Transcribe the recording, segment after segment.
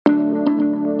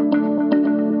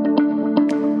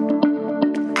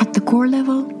core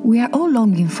level, we are all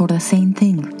longing for the same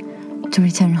thing: to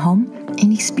return home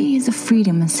and experience the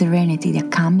freedom and serenity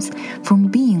that comes from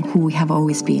being who we have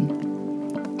always been.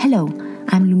 Hello,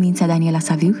 I'm Lumința Daniela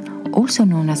Saviuc, also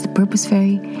known as the Purpose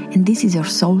Fairy, and this is your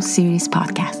Soul Series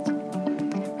podcast.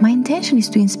 My intention is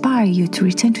to inspire you to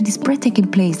return to this breathtaking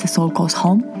place the soul calls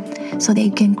home, so that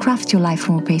you can craft your life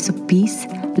from a place of peace,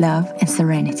 love, and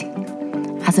serenity.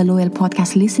 As a loyal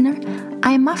podcast listener,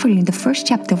 I am offering the first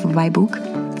chapter of my book,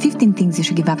 15 Things You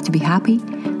Should Give Up to Be Happy,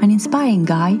 an inspiring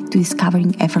guide to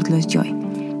discovering effortless joy.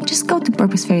 Just go to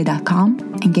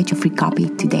purposefairy.com and get your free copy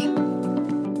today.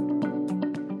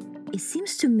 It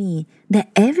seems to me that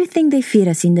everything they feed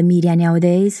us in the media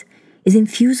nowadays is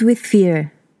infused with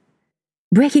fear.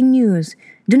 Breaking news: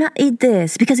 do not eat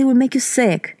this because it will make you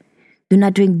sick. Do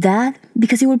not drink that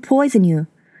because it will poison you.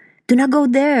 Do not go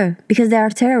there because they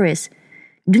are terrorists.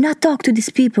 Do not talk to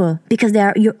these people because they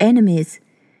are your enemies.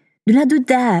 Do not do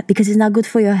that because it's not good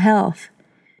for your health.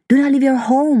 Do not leave your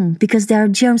home because there are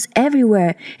germs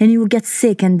everywhere and you will get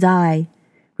sick and die.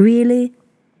 Really?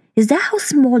 Is that how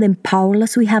small and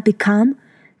powerless we have become?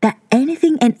 That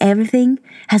anything and everything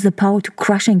has the power to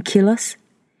crush and kill us?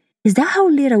 Is that how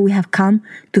little we have come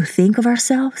to think of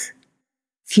ourselves?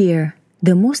 Fear,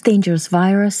 the most dangerous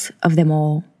virus of them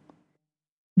all.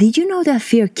 Did you know that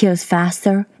fear kills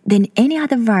faster than any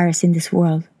other virus in this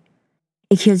world?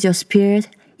 It kills your spirit,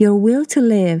 your will to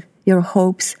live, your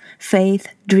hopes, faith,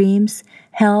 dreams,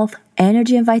 health,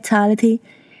 energy and vitality,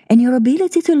 and your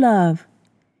ability to love.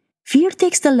 Fear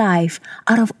takes the life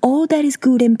out of all that is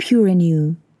good and pure in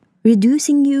you,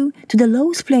 reducing you to the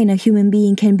lowest plane a human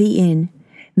being can be in,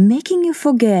 making you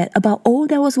forget about all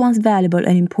that was once valuable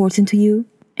and important to you,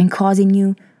 and causing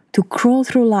you to crawl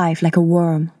through life like a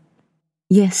worm.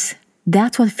 Yes,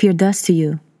 that's what fear does to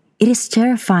you. It is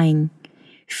terrifying.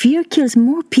 Fear kills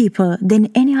more people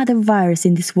than any other virus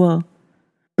in this world.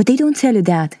 But they don't tell you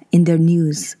that in their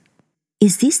news.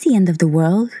 Is this the end of the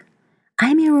world?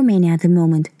 I'm in Romania at the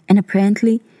moment, and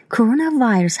apparently,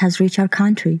 coronavirus has reached our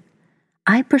country.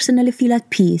 I personally feel at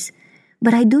peace,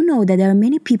 but I do know that there are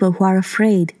many people who are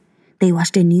afraid. They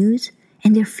watch the news,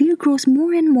 and their fear grows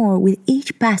more and more with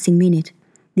each passing minute.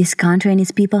 This country and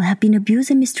its people have been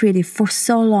abused and mistreated for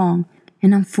so long,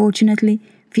 and unfortunately,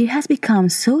 fear has become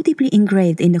so deeply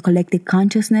engraved in the collective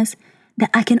consciousness that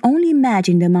I can only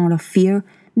imagine the amount of fear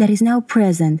that is now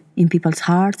present in people's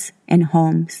hearts and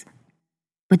homes.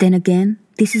 But then again,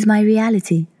 this is my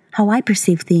reality, how I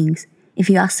perceive things. If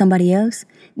you ask somebody else,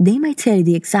 they might tell you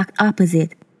the exact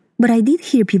opposite. But I did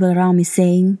hear people around me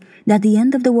saying that the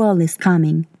end of the world is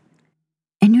coming.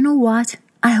 And you know what?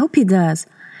 I hope it does.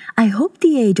 I hope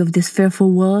the age of this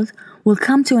fearful world will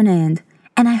come to an end,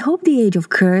 and I hope the age of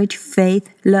courage, faith,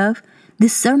 love,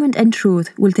 discernment and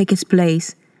truth will take its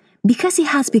place, because it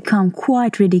has become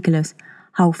quite ridiculous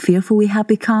how fearful we have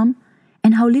become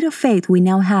and how little faith we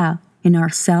now have in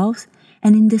ourselves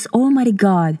and in this Almighty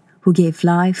God who gave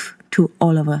life to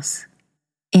all of us.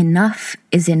 Enough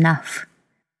is enough.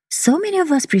 So many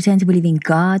of us pretend to believe in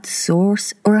God,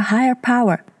 source, or a higher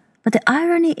power. But the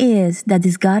irony is that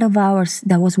this God of ours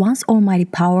that was once almighty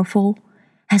powerful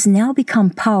has now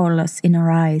become powerless in our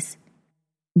eyes.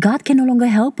 God can no longer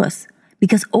help us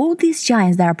because all these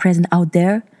giants that are present out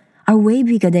there are way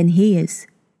bigger than He is.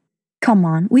 Come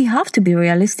on, we have to be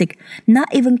realistic. Not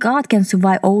even God can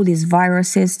survive all these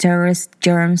viruses, terrorists,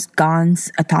 germs,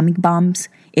 guns, atomic bombs,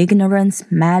 ignorance,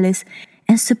 malice,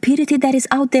 and stupidity that is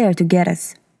out there to get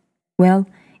us. Well,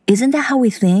 isn't that how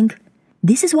we think?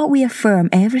 This is what we affirm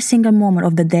every single moment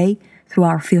of the day through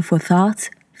our fearful thoughts,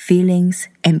 feelings,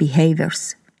 and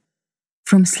behaviors.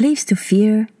 From slaves to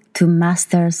fear to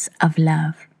masters of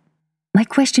love. My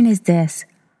question is this: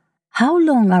 how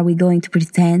long are we going to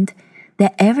pretend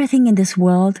that everything in this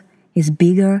world is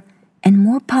bigger and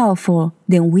more powerful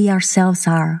than we ourselves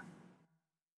are?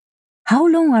 How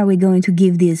long are we going to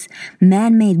give these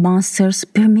man-made monsters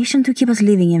permission to keep us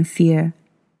living in fear?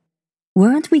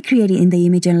 Weren't we created in the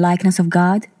image and likeness of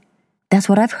God? That's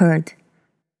what I've heard.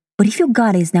 But if your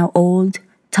God is now old,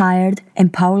 tired,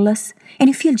 and powerless, and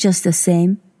you feel just the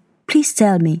same, please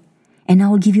tell me, and I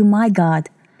will give you my God,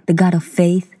 the God of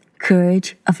faith,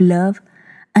 courage, of love,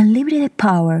 unlimited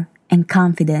power, and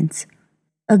confidence.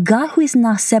 A God who is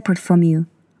not separate from you,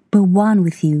 but one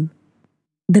with you.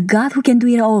 The God who can do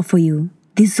it all for you,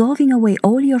 dissolving away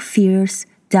all your fears,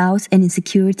 doubts, and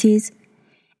insecurities,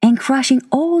 and crushing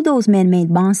all those man-made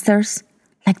monsters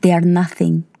like they are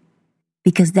nothing.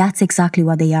 Because that's exactly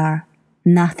what they are,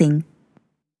 nothing.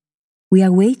 We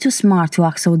are way too smart to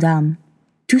act so dumb,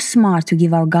 too smart to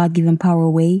give our God-given power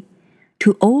away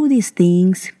to all these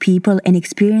things, people, and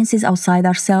experiences outside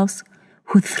ourselves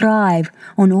who thrive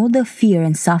on all the fear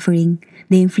and suffering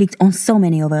they inflict on so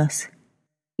many of us.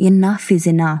 Enough is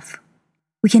enough.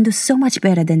 We can do so much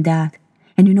better than that.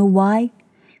 And you know why?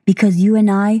 Because you and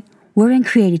I weren't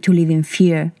created to live in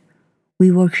fear.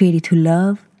 We were created to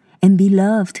love and be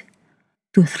loved,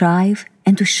 to thrive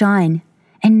and to shine,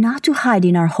 and not to hide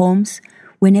in our homes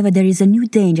whenever there is a new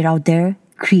danger out there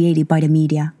created by the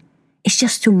media. It's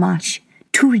just too much,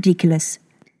 too ridiculous.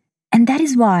 And that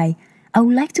is why I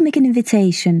would like to make an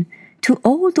invitation to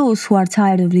all those who are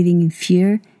tired of living in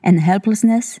fear and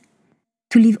helplessness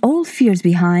to leave all fears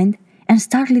behind and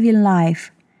start living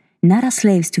life, not as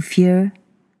slaves to fear,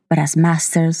 but as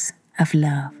masters of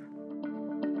love.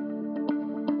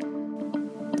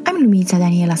 I'm Lumita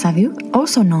Daniela Saviu,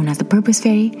 also known as the Purpose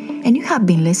Fairy, and you have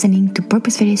been listening to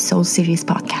Purpose Fairy's Soul Series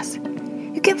podcast.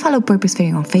 You can follow Purpose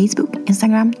Fairy on Facebook,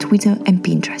 Instagram, Twitter, and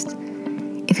Pinterest.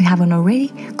 If you haven't already,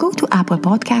 go to Apple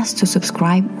Podcasts to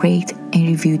subscribe, rate, and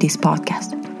review this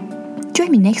podcast.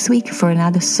 Join me next week for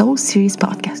another Soul Series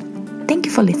podcast. Thank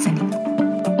you for listening.